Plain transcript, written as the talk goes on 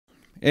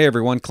Hey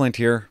everyone, Clint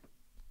here.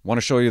 Want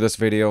to show you this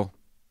video.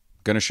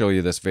 Going to show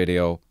you this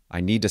video.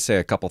 I need to say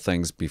a couple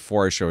things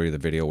before I show you the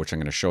video, which I'm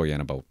going to show you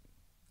in about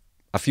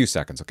a few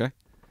seconds, okay?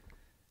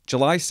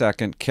 July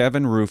 2nd,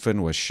 Kevin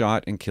Rufin was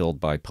shot and killed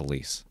by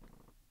police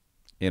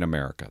in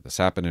America. This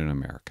happened in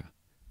America.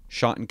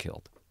 Shot and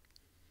killed.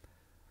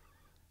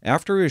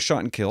 After he was shot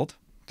and killed,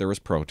 there was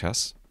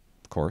protests,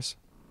 of course.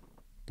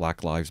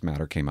 Black Lives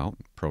Matter came out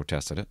and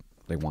protested it.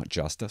 They want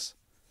justice.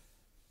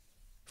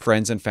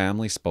 Friends and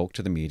family spoke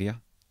to the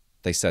media.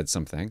 They said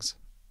some things.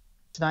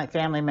 Tonight,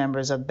 family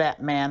members of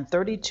that man,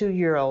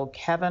 32-year-old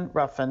Kevin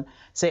Rufin,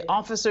 say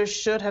officers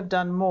should have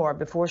done more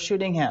before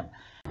shooting him.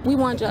 We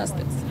want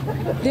justice.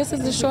 This is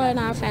destroying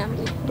our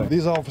family.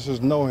 These officers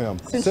know him.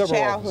 Since several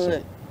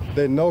childhood. Officers.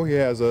 They know he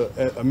has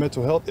a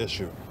mental health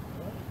issue.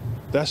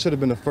 That should have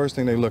been the first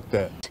thing they looked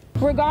at.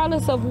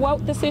 Regardless of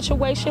what the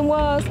situation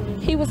was,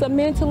 he was a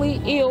mentally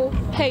ill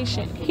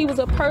patient. He was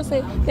a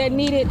person that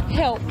needed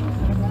help,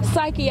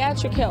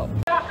 psychiatric help.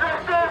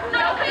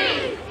 No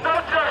peace!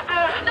 No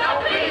justice!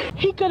 No peace!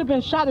 He could have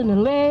been shot in the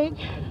leg,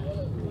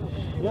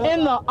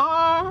 in the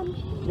arm,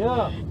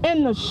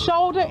 in the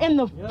shoulder, in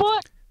the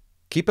foot.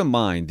 Keep in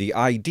mind, the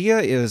idea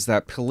is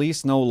that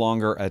police no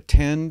longer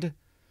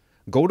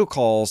go to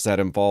calls that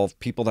involve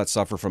people that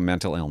suffer from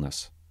mental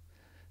illness.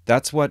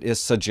 That's what is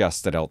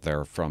suggested out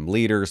there from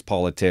leaders,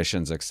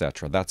 politicians,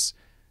 etc.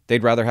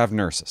 They'd rather have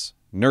nurses.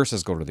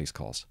 Nurses go to these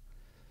calls.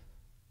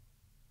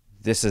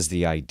 This is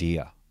the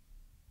idea.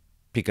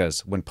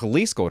 Because when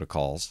police go to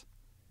calls,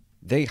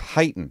 they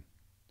heighten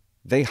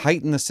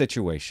the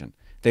situation.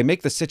 They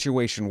make the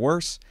situation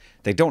worse.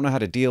 They don't know how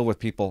to deal with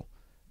people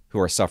who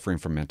are suffering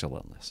from mental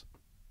illness.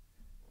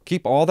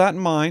 Keep all that in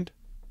mind.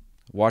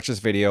 Watch this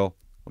video.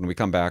 When we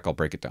come back, I'll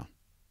break it down.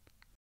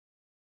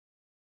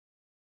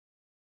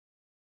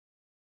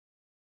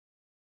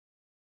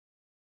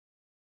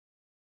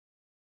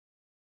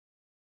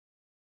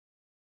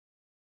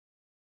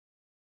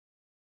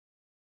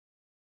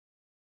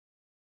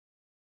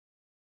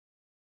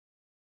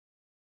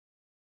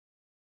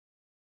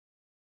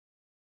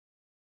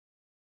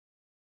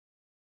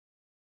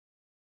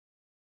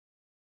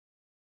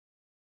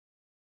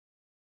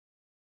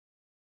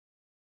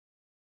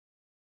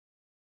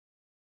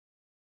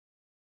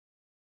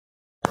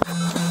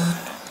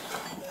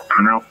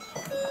 No.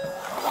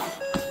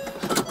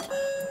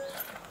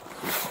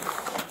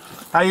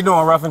 How you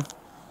doing, Ruffin?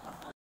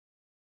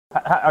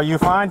 Are you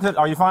fine?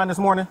 Are you fine this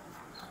morning?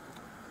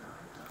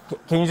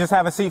 Can you just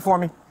have a seat for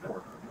me?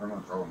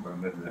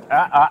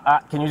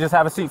 Can you just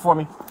have a seat for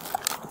me?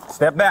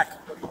 Step back.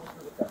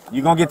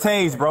 You're gonna get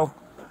tased, bro.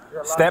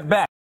 Step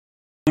back.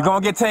 You're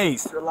gonna get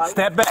tased.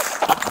 Step back.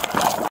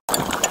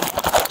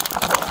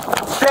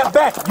 Step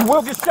back. You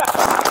will get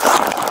shot.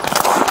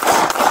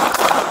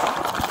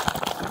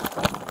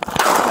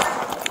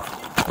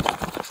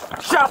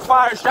 Shots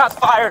fired, shots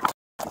fired.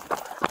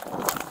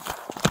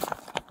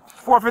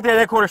 458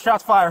 headquarters,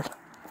 shots fired.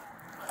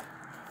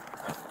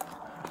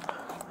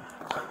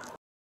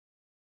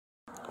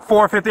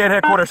 458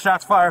 headquarters,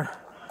 shots fired.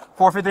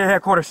 458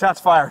 headquarters, shots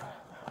fired.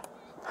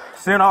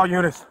 Send all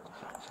units.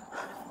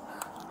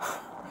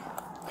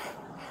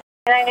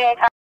 98.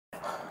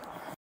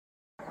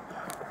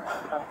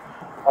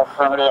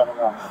 Affirmative.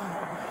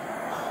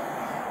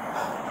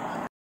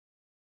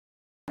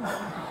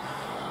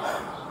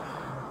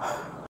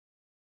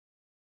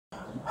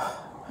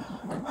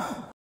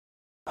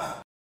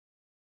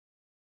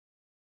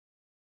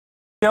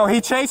 Yo,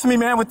 he chased me,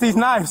 man, with these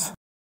knives.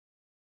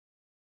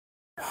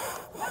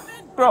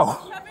 Bro.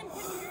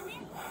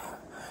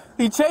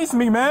 He chased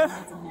me, man.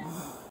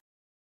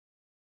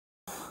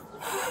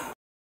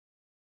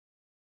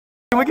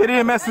 Can we get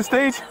EMS to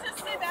stage? Just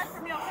stay back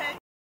from me, okay?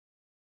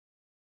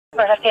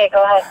 458,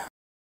 go ahead.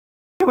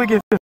 Can we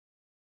get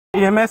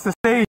EMS to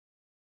stage?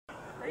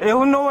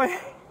 Illinois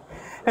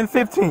and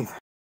 15th.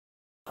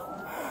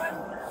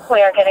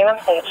 We are getting them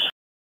staged.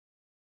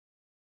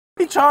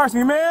 He charged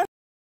me, man.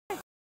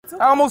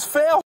 I almost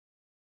fell.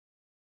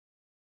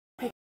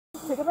 Hey,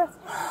 take a breath.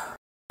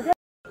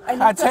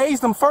 I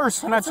tased him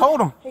first, and I told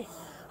him. Hey,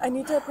 I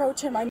need to approach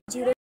him. I need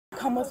you to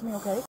come with me,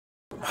 okay?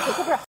 Take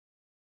a breath.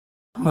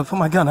 I'm gonna put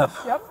my gun up.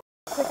 Yep.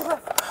 Take a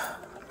breath.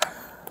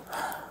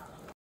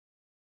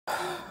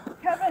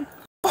 Kevin.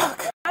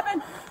 Fuck.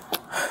 Kevin.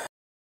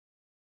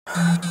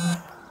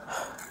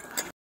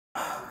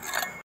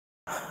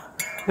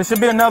 There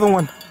should be another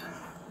one.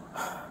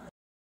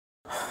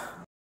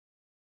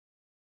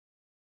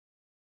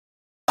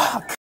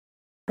 Fuck.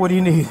 What do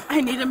you need?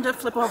 I need him to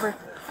flip over.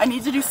 I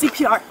need to do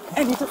CPR.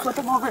 I need to flip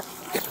him over.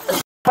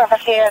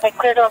 458, are they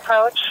clear to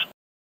approach?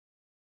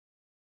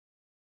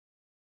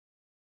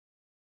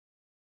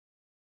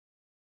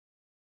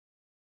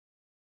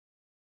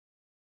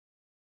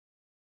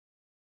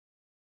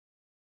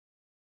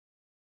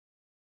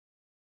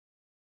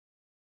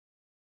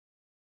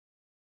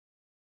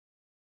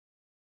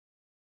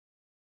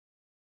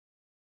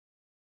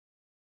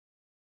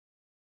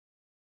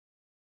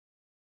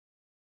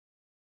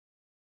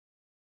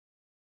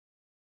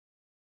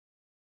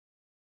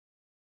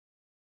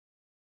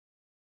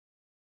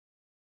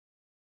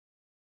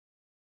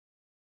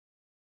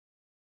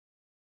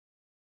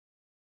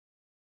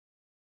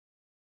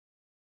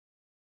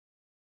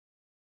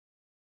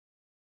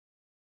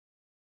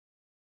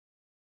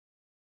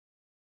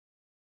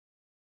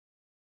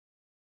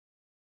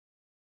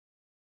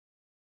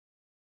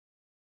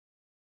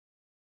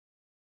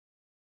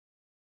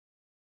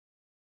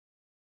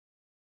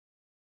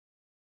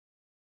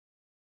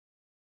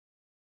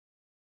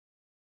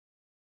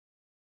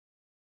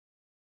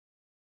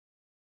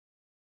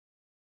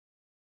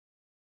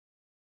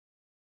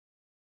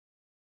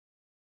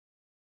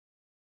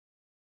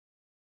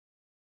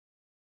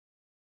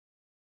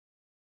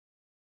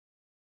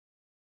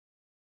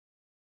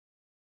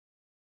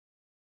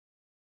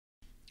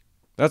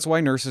 That's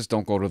why nurses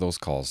don't go to those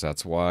calls.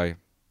 That's why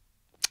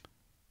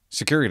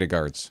security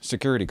guards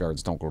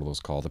don't go to those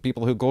calls. The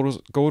people who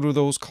go to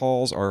those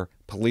calls are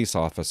police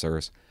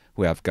officers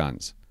who have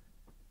guns.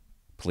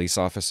 Police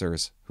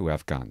officers who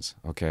have guns,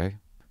 okay?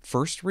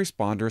 First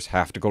responders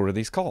have to go to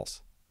these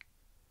calls.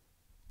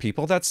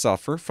 People that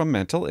suffer from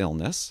mental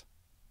illness,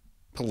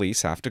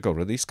 police have to go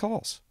to these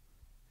calls.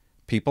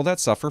 People that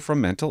suffer from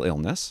mental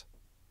illness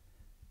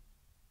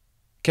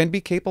can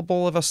be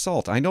capable of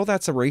assault. I know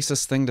that's a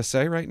racist thing to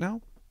say right now,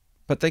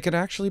 but they could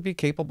actually be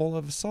capable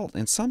of assault.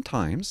 And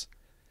sometimes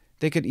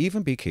they could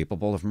even be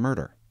capable of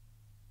murder.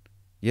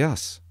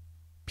 Yes,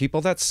 people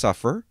that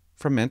suffer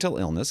from mental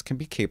illness can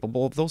be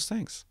capable of those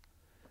things.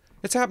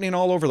 It's happening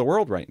all over the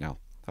world right now.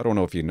 I don't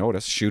know if you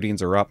noticed.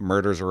 Shootings are up,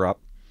 murders are up.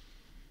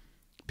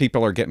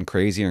 People are getting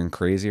crazier and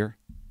crazier.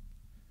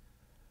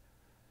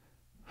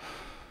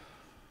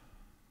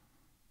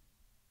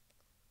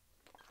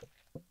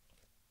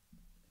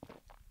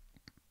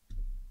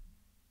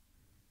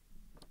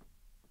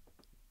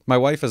 My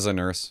wife is a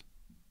nurse.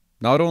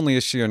 Not only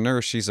is she a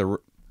nurse, she's and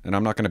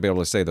I'm not going to be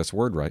able to say this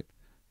word right,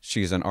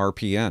 she's an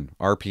RPN.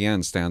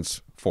 RPN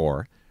stands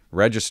for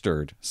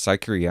Registered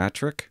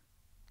Psychiatric,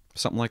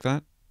 something like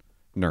that,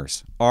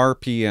 nurse.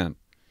 RPN.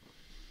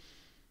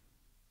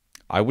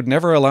 I would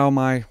never allow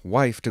my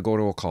wife to go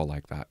to a call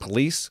like that.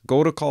 Police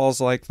go to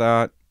calls like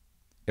that.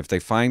 If they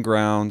find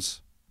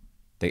grounds,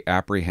 they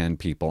apprehend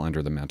people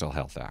under the Mental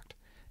Health Act,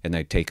 and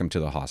they take them to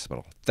the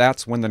hospital.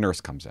 That's when the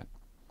nurse comes in.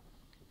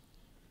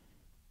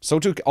 So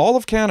to all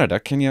of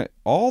Canada,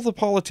 all the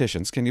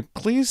politicians, can you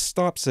please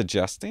stop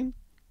suggesting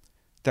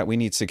that we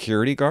need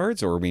security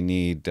guards or we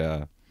need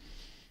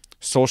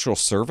social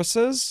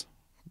services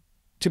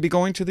to be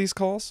going to these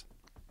calls?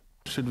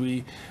 Should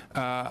we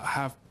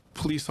have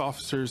police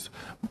officers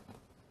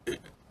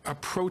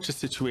approach a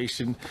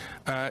situation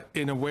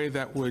in a way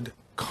that would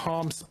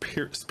calm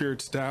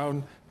spirits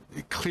down,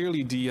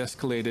 clearly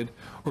de-escalated,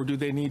 or do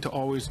they need to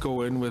always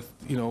go in with,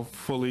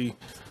 fully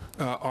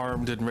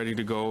armed and ready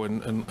to go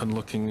and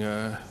looking,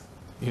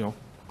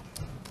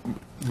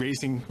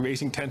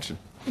 raising tension?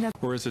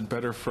 Or is it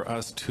better for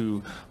us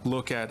to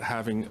look at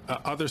having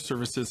other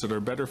services that are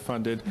better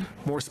funded,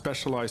 more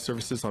specialized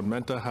services on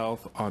mental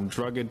health, on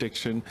drug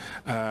addiction,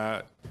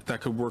 that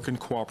could work in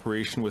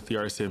cooperation with the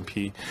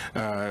RCMP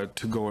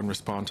to go and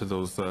respond to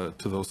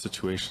those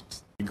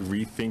situations?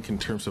 Rethink in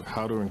terms of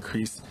how to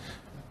increase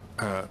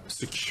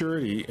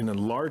security in a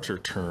larger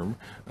term,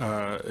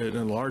 in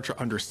a larger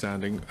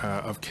understanding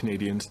of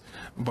Canadians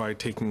by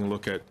taking a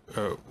look at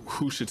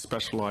who should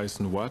specialize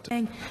in what.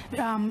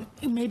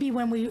 Maybe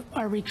when we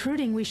are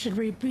recruiting, we should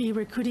be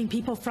recruiting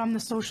people from the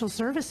social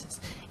services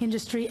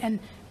industry and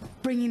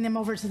bringing them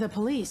over to the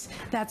police.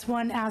 That's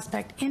one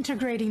aspect,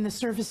 integrating the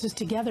services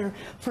together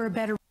for a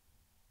better...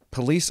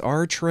 Police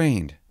are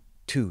trained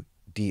to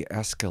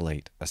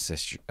de-escalate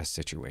a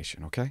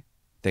situation, okay?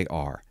 They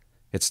are.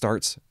 It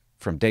starts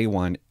from day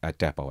one at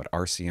depot, at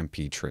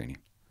RCMP training.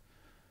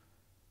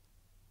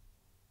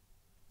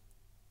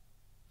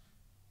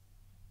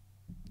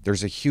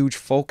 There's a huge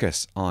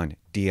focus on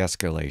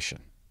de-escalation.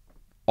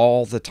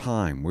 All the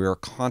time, we are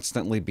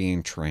constantly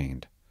being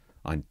trained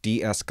on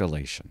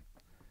de-escalation.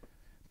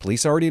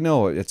 Police already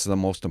know it's the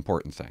most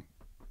important thing.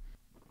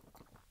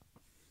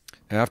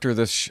 After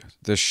this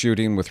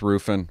shooting with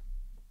Rufin,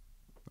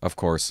 of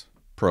course,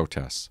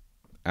 protests,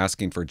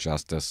 asking for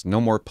justice,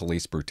 no more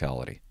police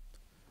brutality.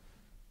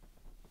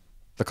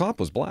 The cop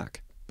was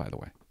black, by the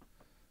way.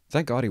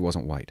 Thank God he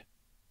wasn't white.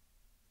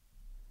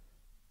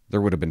 There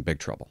would have been big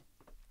trouble.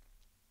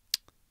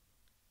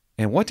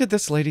 And what did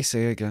this lady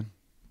say again?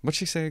 What'd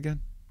she say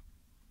again?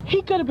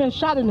 He could have been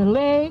shot in the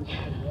leg,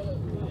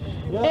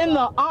 in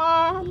the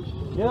arm,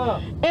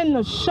 in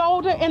the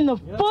shoulder, in the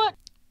foot.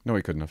 No,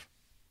 he couldn't have.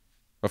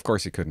 Of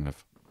course he couldn't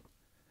have.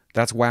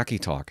 That's wacky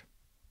talk.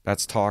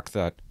 That's talk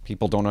that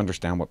people don't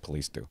understand what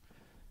police do.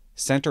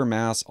 Center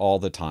mass all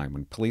the time.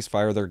 When police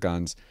fire their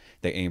guns,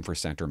 they aim for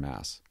center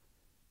mass.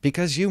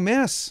 Because you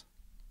miss.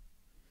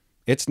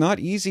 It's not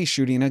easy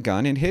shooting a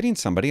gun and hitting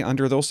somebody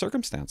under those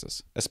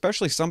circumstances,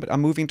 especially a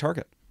moving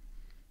target.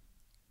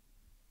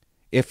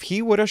 If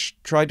he would have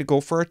tried to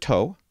go for a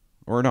toe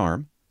or an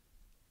arm,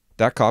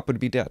 that cop would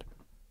be dead.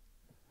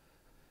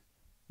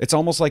 It's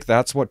almost like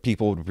that's what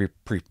people would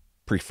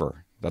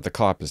prefer, that the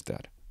cop is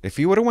dead. If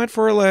he would have went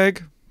for a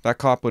leg, that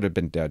cop would have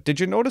been dead. Did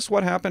you notice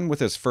what happened with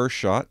his first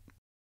shot?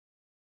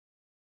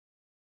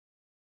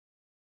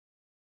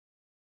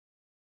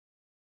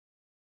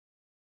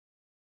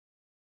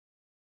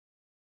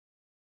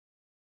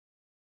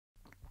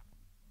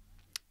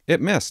 It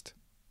missed.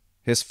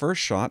 His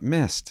first shot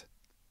missed.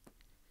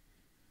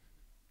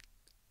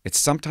 It's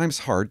sometimes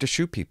hard to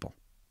shoot people.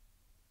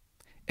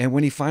 And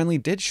when he finally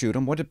did shoot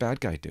him, what did bad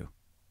guy do?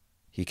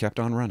 He kept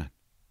on running.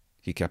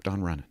 He kept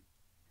on running.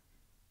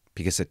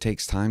 Because it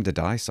takes time to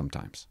die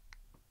sometimes.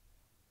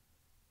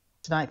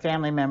 Tonight,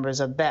 family members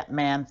of that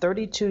man,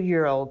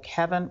 32-year-old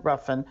Kevin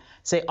Ruffin,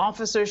 say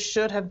officers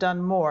should have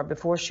done more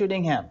before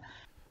shooting him.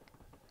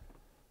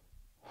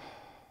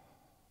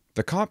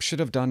 The cops should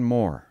have done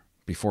more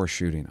before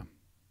shooting him.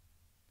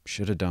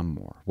 Should have done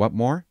more. What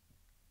more?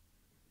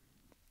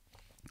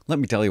 Let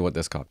me tell you what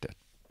this cop did.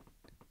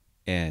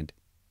 And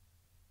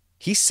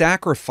he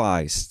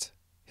sacrificed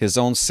his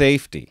own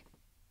safety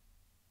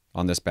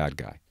on this bad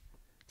guy.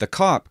 The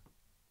cop,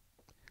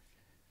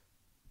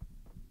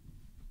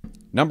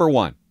 number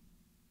one,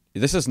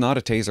 this is not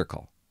a taser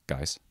call,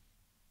 guys.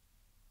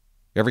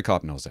 Every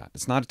cop knows that.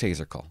 It's not a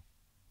taser call.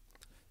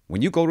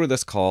 When you go to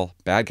this call,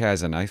 bad guy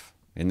has a knife.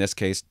 In this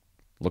case,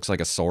 looks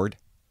like a sword.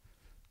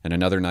 And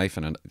another knife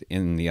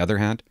in the other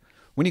hand.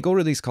 When you go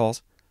to these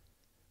calls,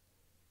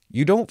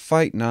 you don't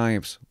fight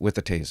knives with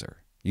a taser.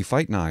 You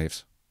fight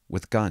knives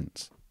with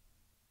guns.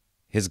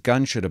 His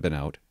gun should have been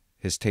out.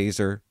 His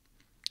taser,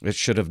 it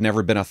should have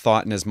never been a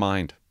thought in his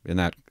mind, in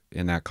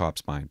that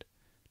cop's mind.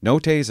 No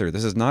taser.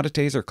 This is not a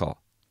taser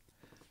call.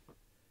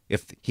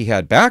 If he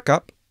had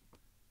backup,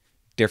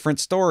 different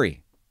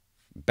story.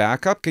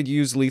 Backup could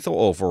use lethal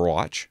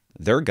overwatch,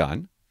 their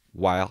gun,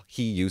 while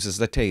he uses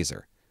the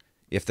taser.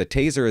 If the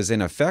taser is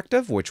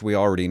ineffective, which we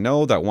already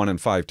know that 1 in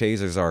 5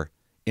 tasers are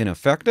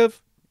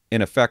ineffective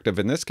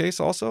in this case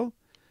also,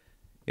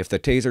 if the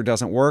taser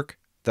doesn't work,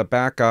 the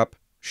backup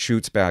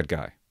shoots bad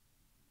guy.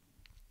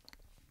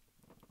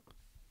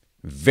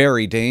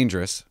 Very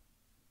dangerous.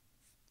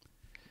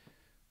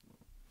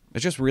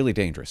 It's just really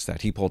dangerous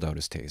that he pulled out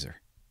his taser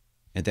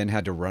and then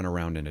had to run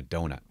around in a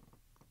donut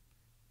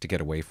to get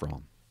away from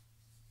him.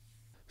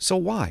 So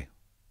why?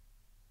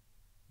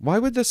 Why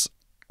would this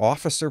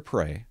Officer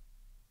Prey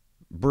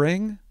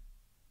bring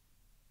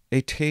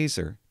a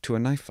taser to a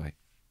knife fight?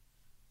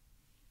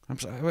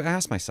 I would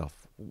ask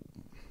myself,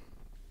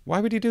 why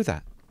would he do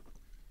that?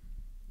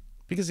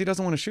 Because he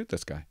doesn't want to shoot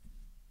this guy.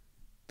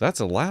 That's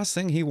the last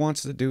thing he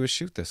wants to do is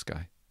shoot this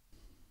guy.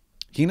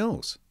 He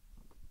knows.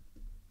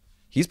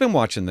 He's been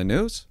watching the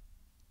news.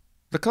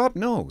 The cop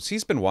knows.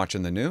 He's been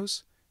watching the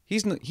news.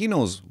 He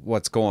knows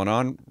what's going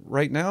on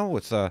right now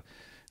with the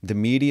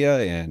media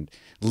and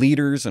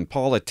leaders and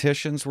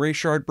politicians.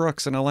 Rayshard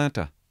Brooks in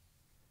Atlanta.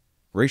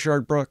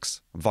 Rayshard Brooks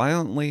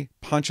violently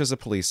punches a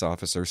police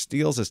officer,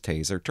 steals his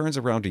taser, turns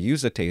around to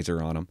use a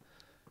taser on him,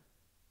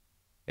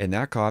 and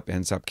that cop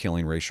ends up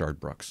killing Rayshard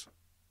Brooks.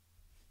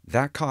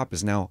 That cop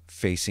is now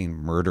facing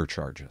murder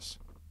charges.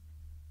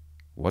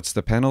 What's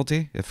the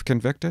penalty if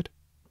convicted?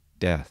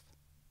 Death.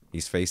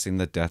 He's facing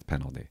the death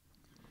penalty.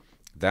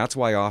 That's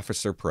why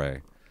Officer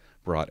Prey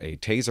brought a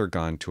taser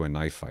gun to a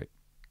knife fight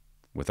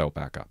without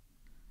backup.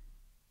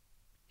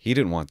 He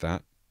didn't want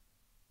that.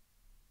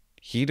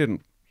 He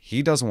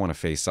doesn't want to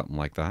face something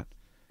like that.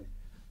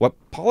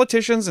 What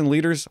politicians and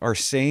leaders are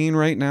saying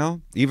right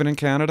now, even in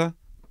Canada,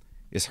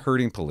 is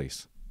hurting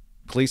police.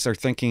 Police are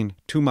thinking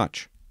too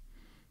much.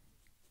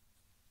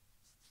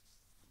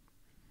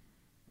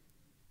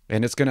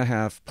 And it's going to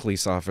have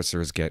police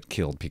officers get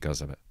killed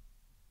because of it.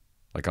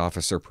 Like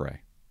Officer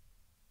Prey.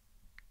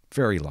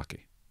 Very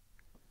lucky.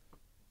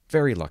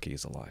 Very lucky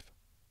he's alive.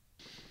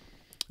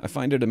 I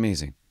find it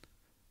amazing.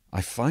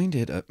 I find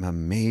it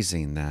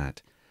amazing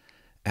that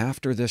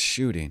after this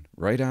shooting,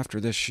 right after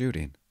this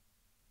shooting,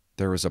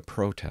 there was a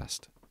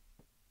protest.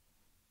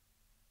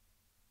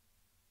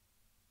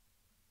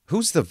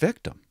 Who's the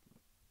victim?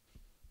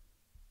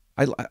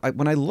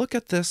 When I look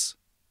at this,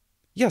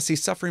 yes,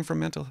 he's suffering from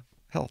mental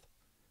health.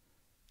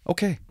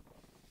 Okay.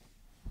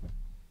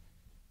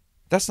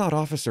 That's not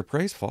Officer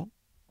Prey's fault.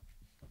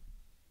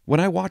 When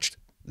I watched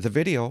the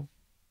video,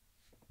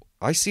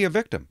 I see a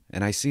victim,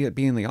 and I see it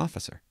being the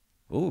officer.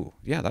 Ooh,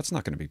 yeah, that's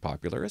not going to be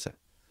popular, is it?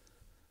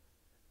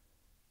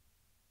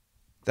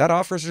 That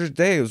officer's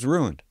day was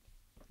ruined.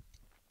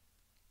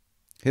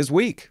 His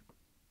week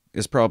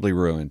is probably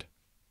ruined.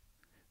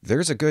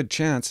 There's a good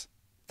chance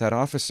that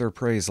Officer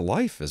Prey's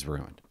life is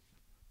ruined.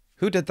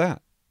 Who did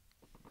that?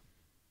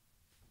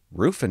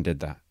 Rufin did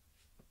that.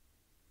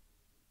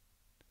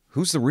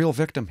 Who's the real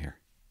victim here?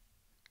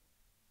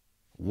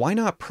 Why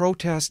not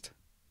protest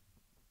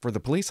for the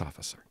police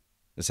officer?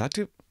 Is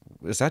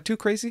that too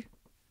crazy?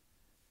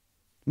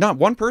 Not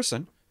one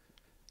person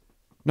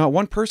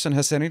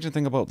has said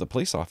anything about the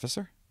police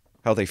officer,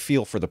 how they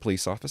feel for the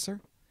police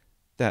officer,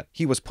 that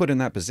he was put in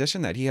that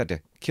position, that he had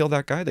to kill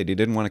that guy that he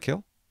didn't want to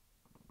kill.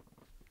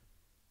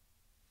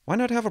 Why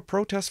not have a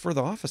protest for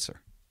the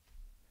officer?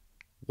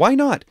 Why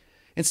not?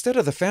 Instead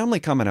of the family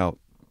coming out,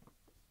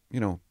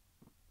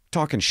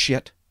 talking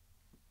shit,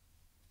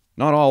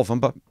 not all of them,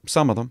 but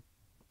some of them,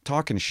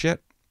 talking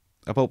shit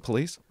about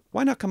police,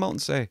 why not come out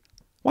and say,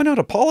 why not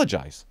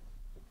apologize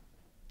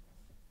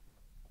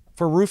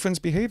for Rufin's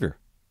behavior?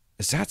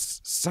 Is that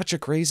such a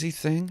crazy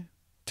thing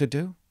to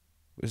do?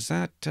 Is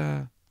that,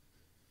 am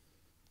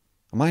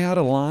I out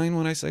of line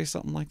when I say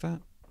something like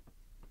that?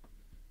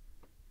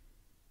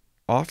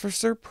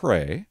 Officer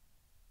Prey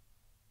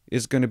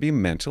is going to be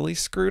mentally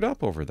screwed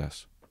up over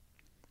this.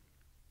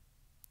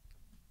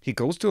 He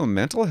goes to a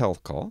mental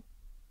health call,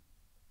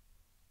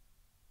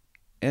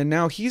 and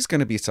now he's going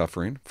to be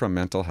suffering from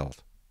mental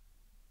health.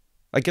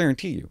 I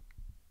guarantee you.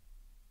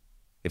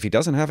 If he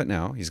doesn't have it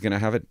now, he's going to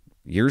have it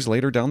years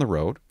later down the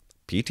road.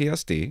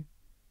 PTSD,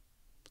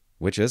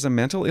 which is a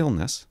mental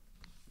illness.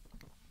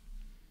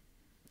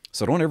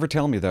 So don't ever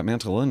tell me that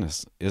mental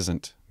illness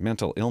isn't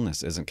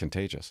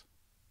contagious.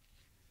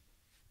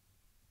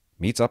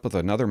 Meets up with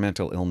another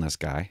mental illness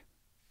guy,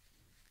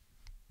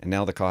 and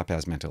now the cop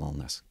has mental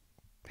illness.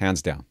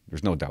 Hands down.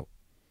 There's no doubt.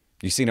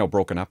 You seen how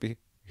broken up he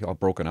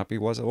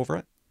was over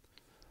it?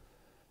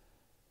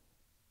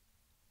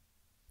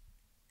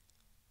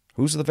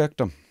 Who's the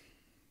victim?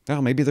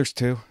 Well, maybe there's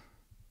two.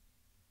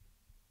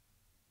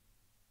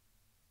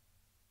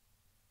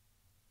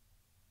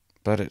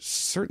 But it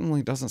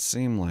certainly doesn't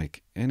seem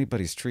like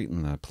anybody's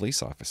treating the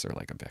police officer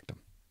like a victim.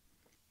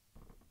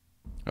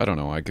 I don't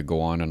know. I could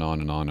go on and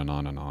on and on and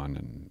on and on,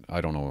 and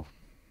I don't know.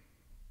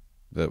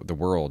 The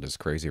world is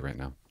crazy right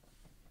now.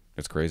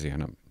 It's crazy,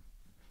 and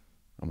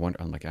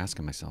I'm like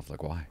asking myself,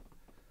 like, why?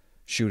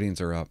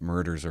 Shootings are up,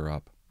 murders are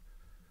up,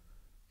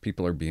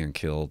 people are being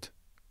killed.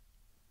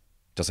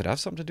 Does it have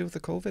something to do with the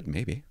COVID?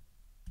 Maybe.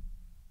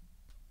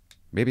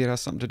 Maybe it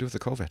has something to do with the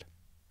COVID.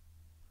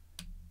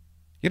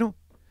 You know,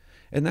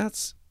 and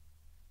that,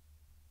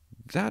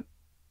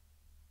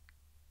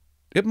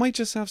 it might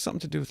just have something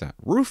to do with that.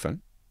 Rufin,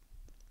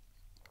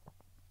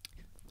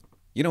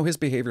 you know, his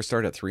behavior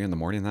started at 3 in the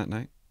morning that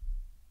night.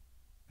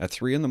 At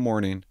 3 in the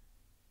morning,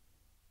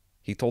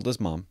 he told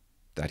his mom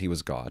that he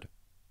was God.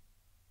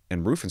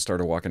 And Rufin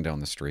started walking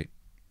down the street,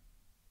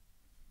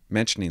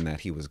 mentioning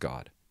that he was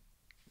God.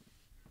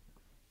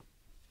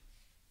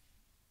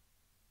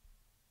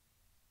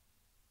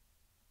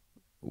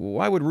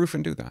 Why would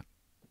Rufin do that?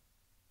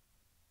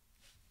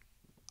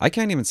 I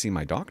can't even see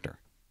my doctor.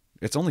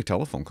 It's only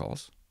telephone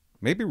calls.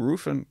 Maybe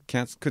Rufin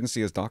couldn't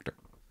see his doctor.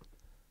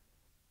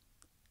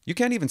 You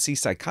can't even see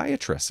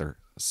psychiatrists or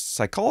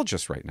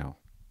psychologists right now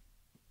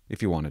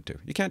if you wanted to.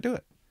 You can't do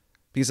it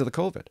because of the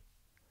COVID.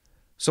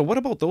 So what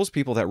about those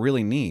people that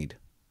really need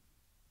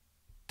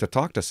to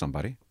talk to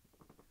somebody,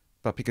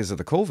 but because of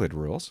the COVID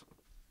rules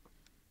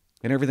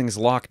and everything's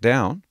locked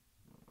down,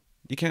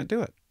 you can't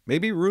do it?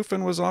 Maybe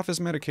Rufin was off his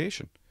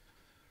medication.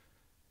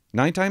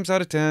 9 times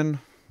out of 10,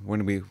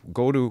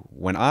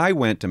 when I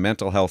went to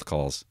mental health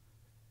calls,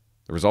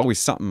 there was always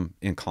something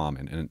in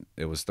common, and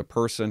it was the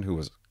person who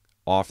was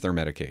off their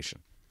medication.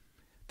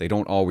 They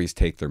don't always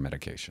take their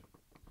medication.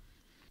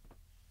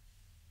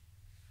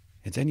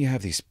 And then you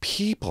have these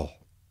people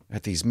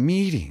at these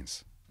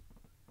meetings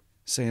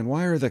saying,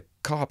 why are the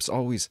cops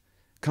always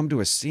come to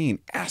a scene,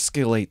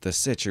 escalate the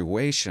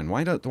situation?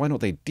 Why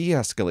don't they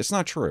de-escalate? It's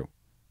not true.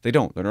 They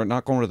don't. They're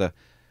not going to the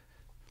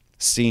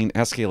scene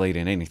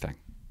escalating anything.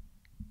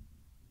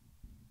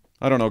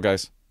 I don't know,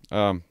 guys.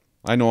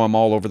 I know I'm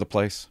all over the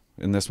place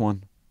in this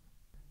one.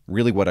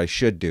 Really what I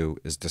should do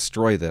is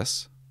destroy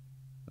this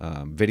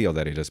video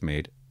that I just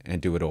made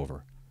and do it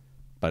over.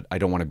 But I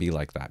don't want to be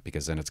like that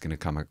because then it's going to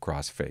come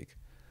across fake.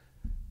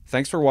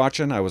 Thanks for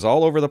watching. I was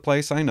all over the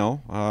place, I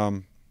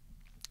know.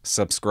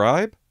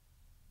 Subscribe.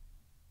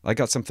 I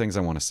got some things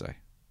I want to say.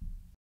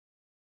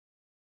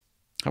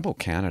 How about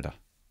Canada?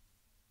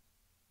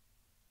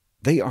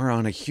 They are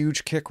on a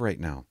huge kick right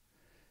now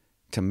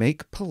to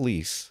make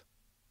police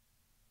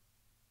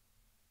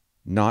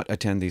not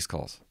attend these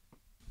calls.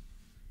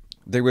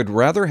 They would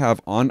rather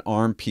have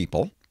unarmed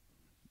people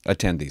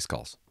attend these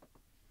calls.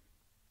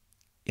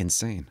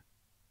 Insane.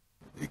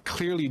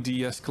 Clearly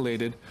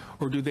de-escalated,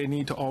 or do they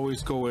need to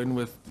always go in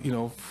with,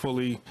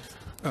 fully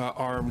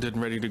armed and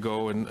ready to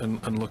go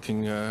and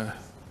looking,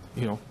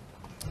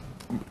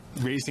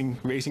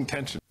 raising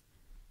tension?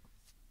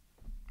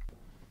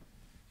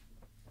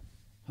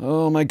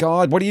 Oh my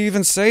God, what do you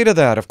even say to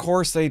that? Of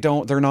course they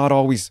don't. They're not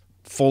always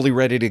fully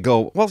ready to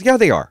go. Well, yeah,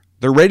 they are.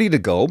 They're ready to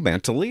go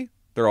mentally.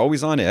 They're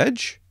always on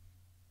edge.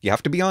 You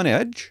have to be on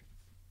edge.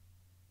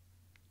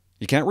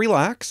 You can't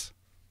relax.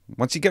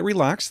 Once you get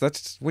relaxed,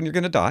 that's when you're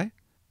going to die.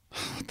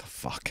 What the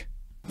fuck?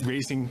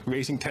 Raising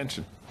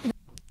tension.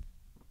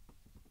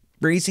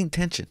 Raising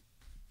tension.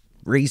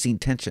 Raising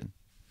tension.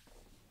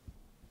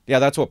 Yeah,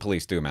 that's what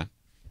police do, man.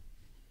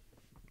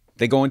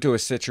 They go into a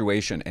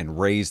situation and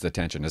raise the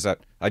tension. Is that?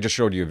 I just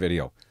showed you a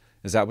video.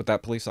 Is that what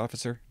that police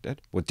officer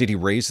did? What did he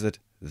raise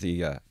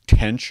the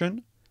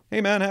tension? Hey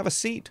man, have a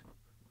seat.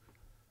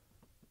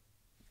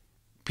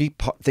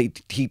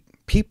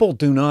 People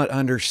do not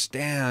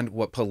understand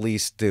what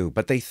police do,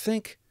 but they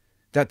think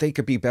that they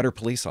could be better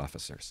police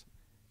officers.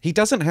 He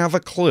doesn't have a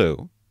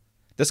clue.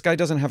 This guy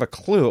doesn't have a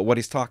clue at what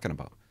he's talking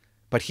about,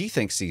 but he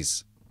thinks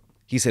he's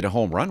hit a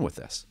home run with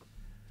this.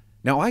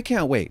 Now I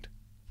can't wait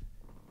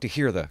to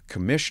hear the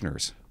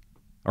commissioner's,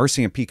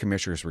 RCMP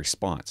commissioner's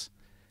response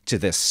to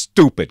this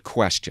stupid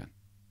question.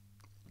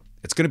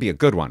 It's going to be a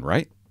good one,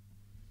 right?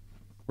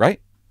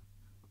 Right?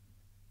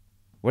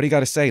 What do you got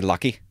to say,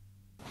 Lucky?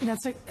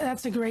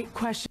 That's a great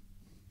question.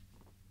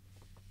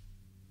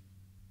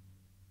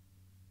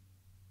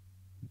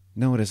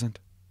 No, it isn't.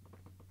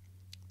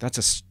 That's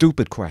a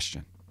stupid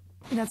question.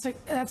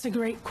 That's a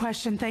great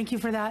question. Thank you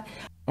for that.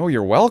 Oh,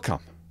 you're welcome.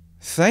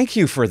 Thank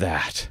you for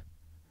that.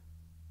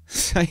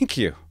 Thank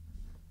you.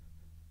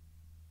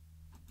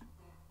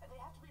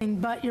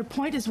 But your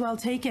point is well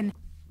taken.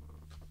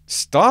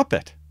 Stop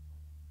it.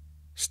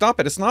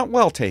 Stop it. It's not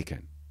well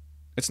taken.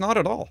 It's not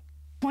at all.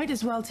 point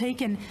is well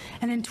taken.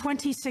 And in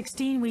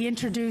 2016, we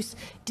introduced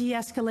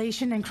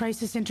de-escalation and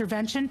crisis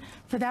intervention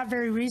for that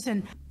very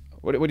reason.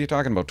 What are you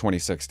talking about,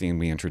 2016,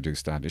 we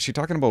introduced that? Is she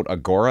talking about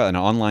Agora, an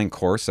online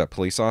course that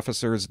police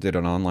officers did,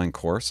 an online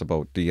course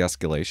about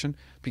de-escalation?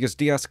 Because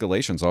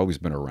de-escalation's always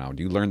been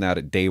around. You learn that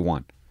at day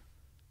one.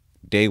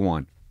 Day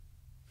one.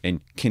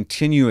 And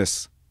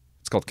continuous,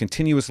 it's called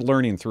continuous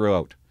learning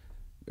throughout.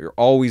 You're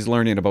always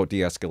learning about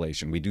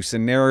de-escalation. We do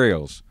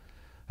scenarios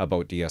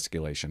about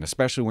de-escalation,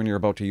 especially when you're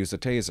about to use a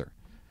taser.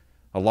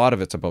 A lot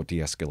of it's about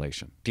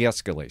de-escalation.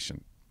 De-escalation.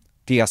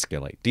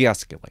 De-escalate.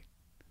 De-escalate.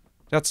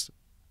 That's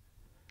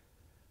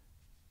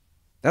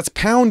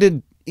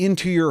pounded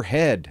into your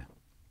head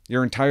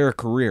your entire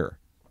career.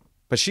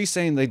 But she's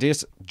saying they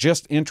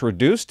just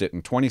introduced it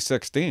in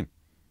 2016.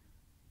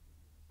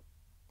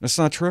 That's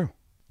not true.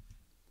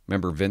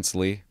 Remember Vince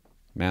Lee,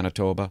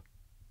 Manitoba?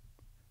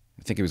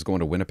 I think he was going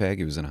to Winnipeg.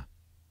 He was in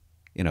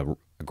a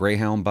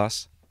Greyhound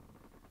bus.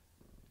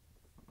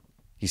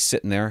 He's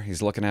sitting there.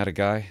 He's looking at a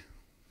guy.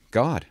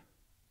 God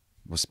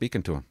was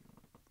speaking to him.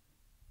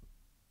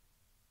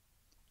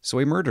 So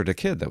he murdered a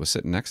kid that was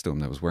sitting next to him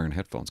that was wearing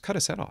headphones. Cut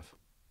his head off.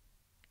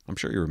 I'm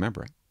sure you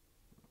remember it.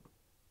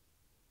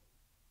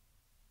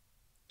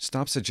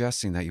 Stop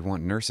suggesting that you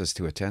want nurses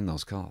to attend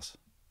those calls.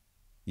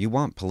 You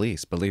want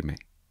police, believe me.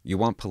 You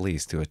want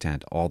police to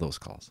attend all those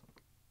calls.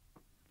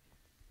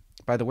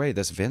 By the way,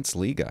 this Vince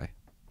Lee guy,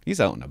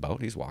 he's out and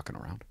about. He's walking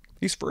around.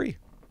 He's free.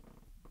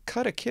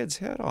 Cut a kid's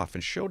head off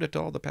and showed it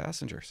to all the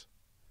passengers.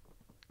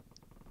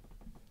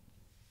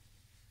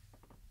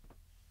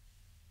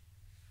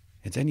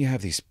 And then you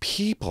have these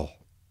people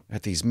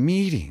at these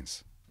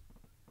meetings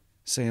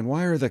saying,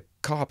 why are the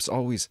cops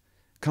always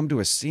come to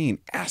a scene,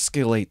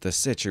 escalate the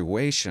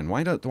situation?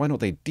 Why don't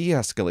they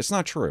de-escalate? It's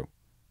not true.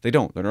 They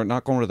don't. They're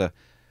not going to the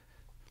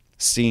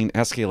scene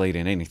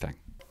escalating anything.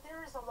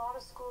 There is a lot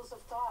of schools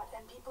of thought,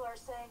 and people are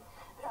saying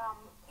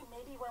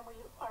maybe when we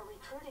are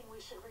recruiting, we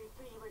should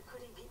be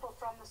recruiting people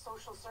from the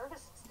social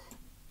services.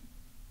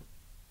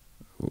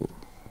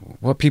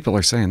 What people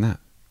are saying that?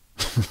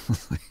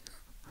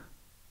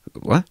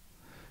 What?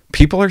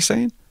 People are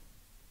saying?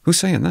 Who's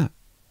saying that?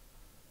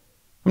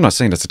 I'm not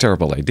saying it's a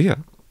terrible idea,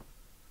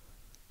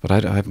 but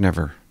I'd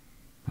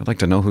like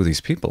to know who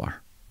these people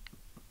are.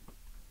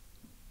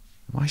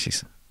 Why is she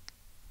saying?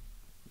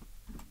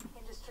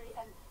 Industry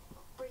and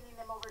bringing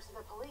them over to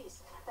the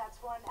police. That's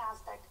one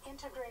aspect.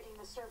 Integrating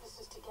the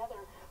services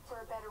together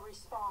for a better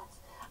response.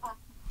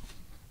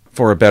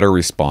 For a better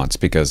response,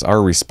 because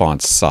our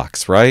response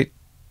sucks, right?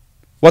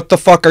 What the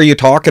fuck are you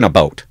talking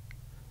about?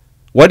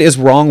 What is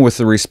wrong with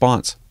the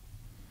response?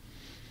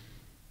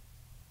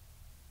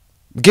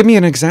 Give me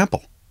an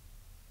example.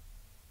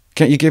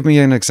 Can't you give me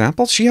an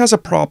example? She has a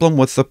problem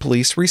with the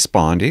police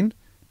responding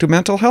to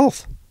mental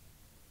health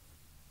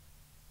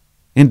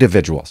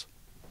individuals.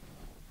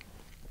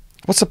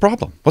 What's the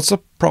problem? What's the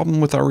problem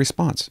with our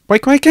response? Why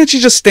can't you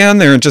just stand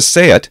there and just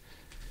say it?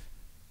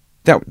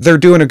 That they're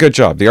doing a good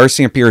job. The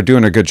RCMP are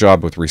doing a good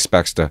job with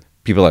respects to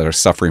people that are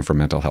suffering from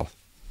mental health.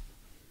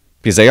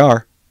 Because they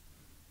are.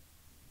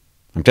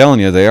 I'm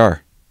telling you, they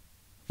are.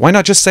 Why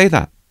not just say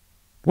that?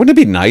 Wouldn't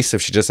it be nice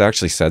if she just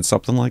actually said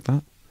something like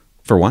that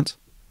for once?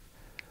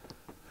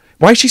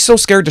 Why is she so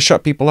scared to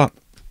shut people up?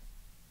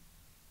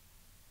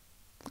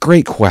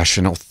 Great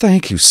question. Oh,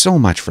 thank you so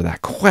much for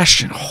that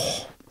question.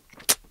 Oh.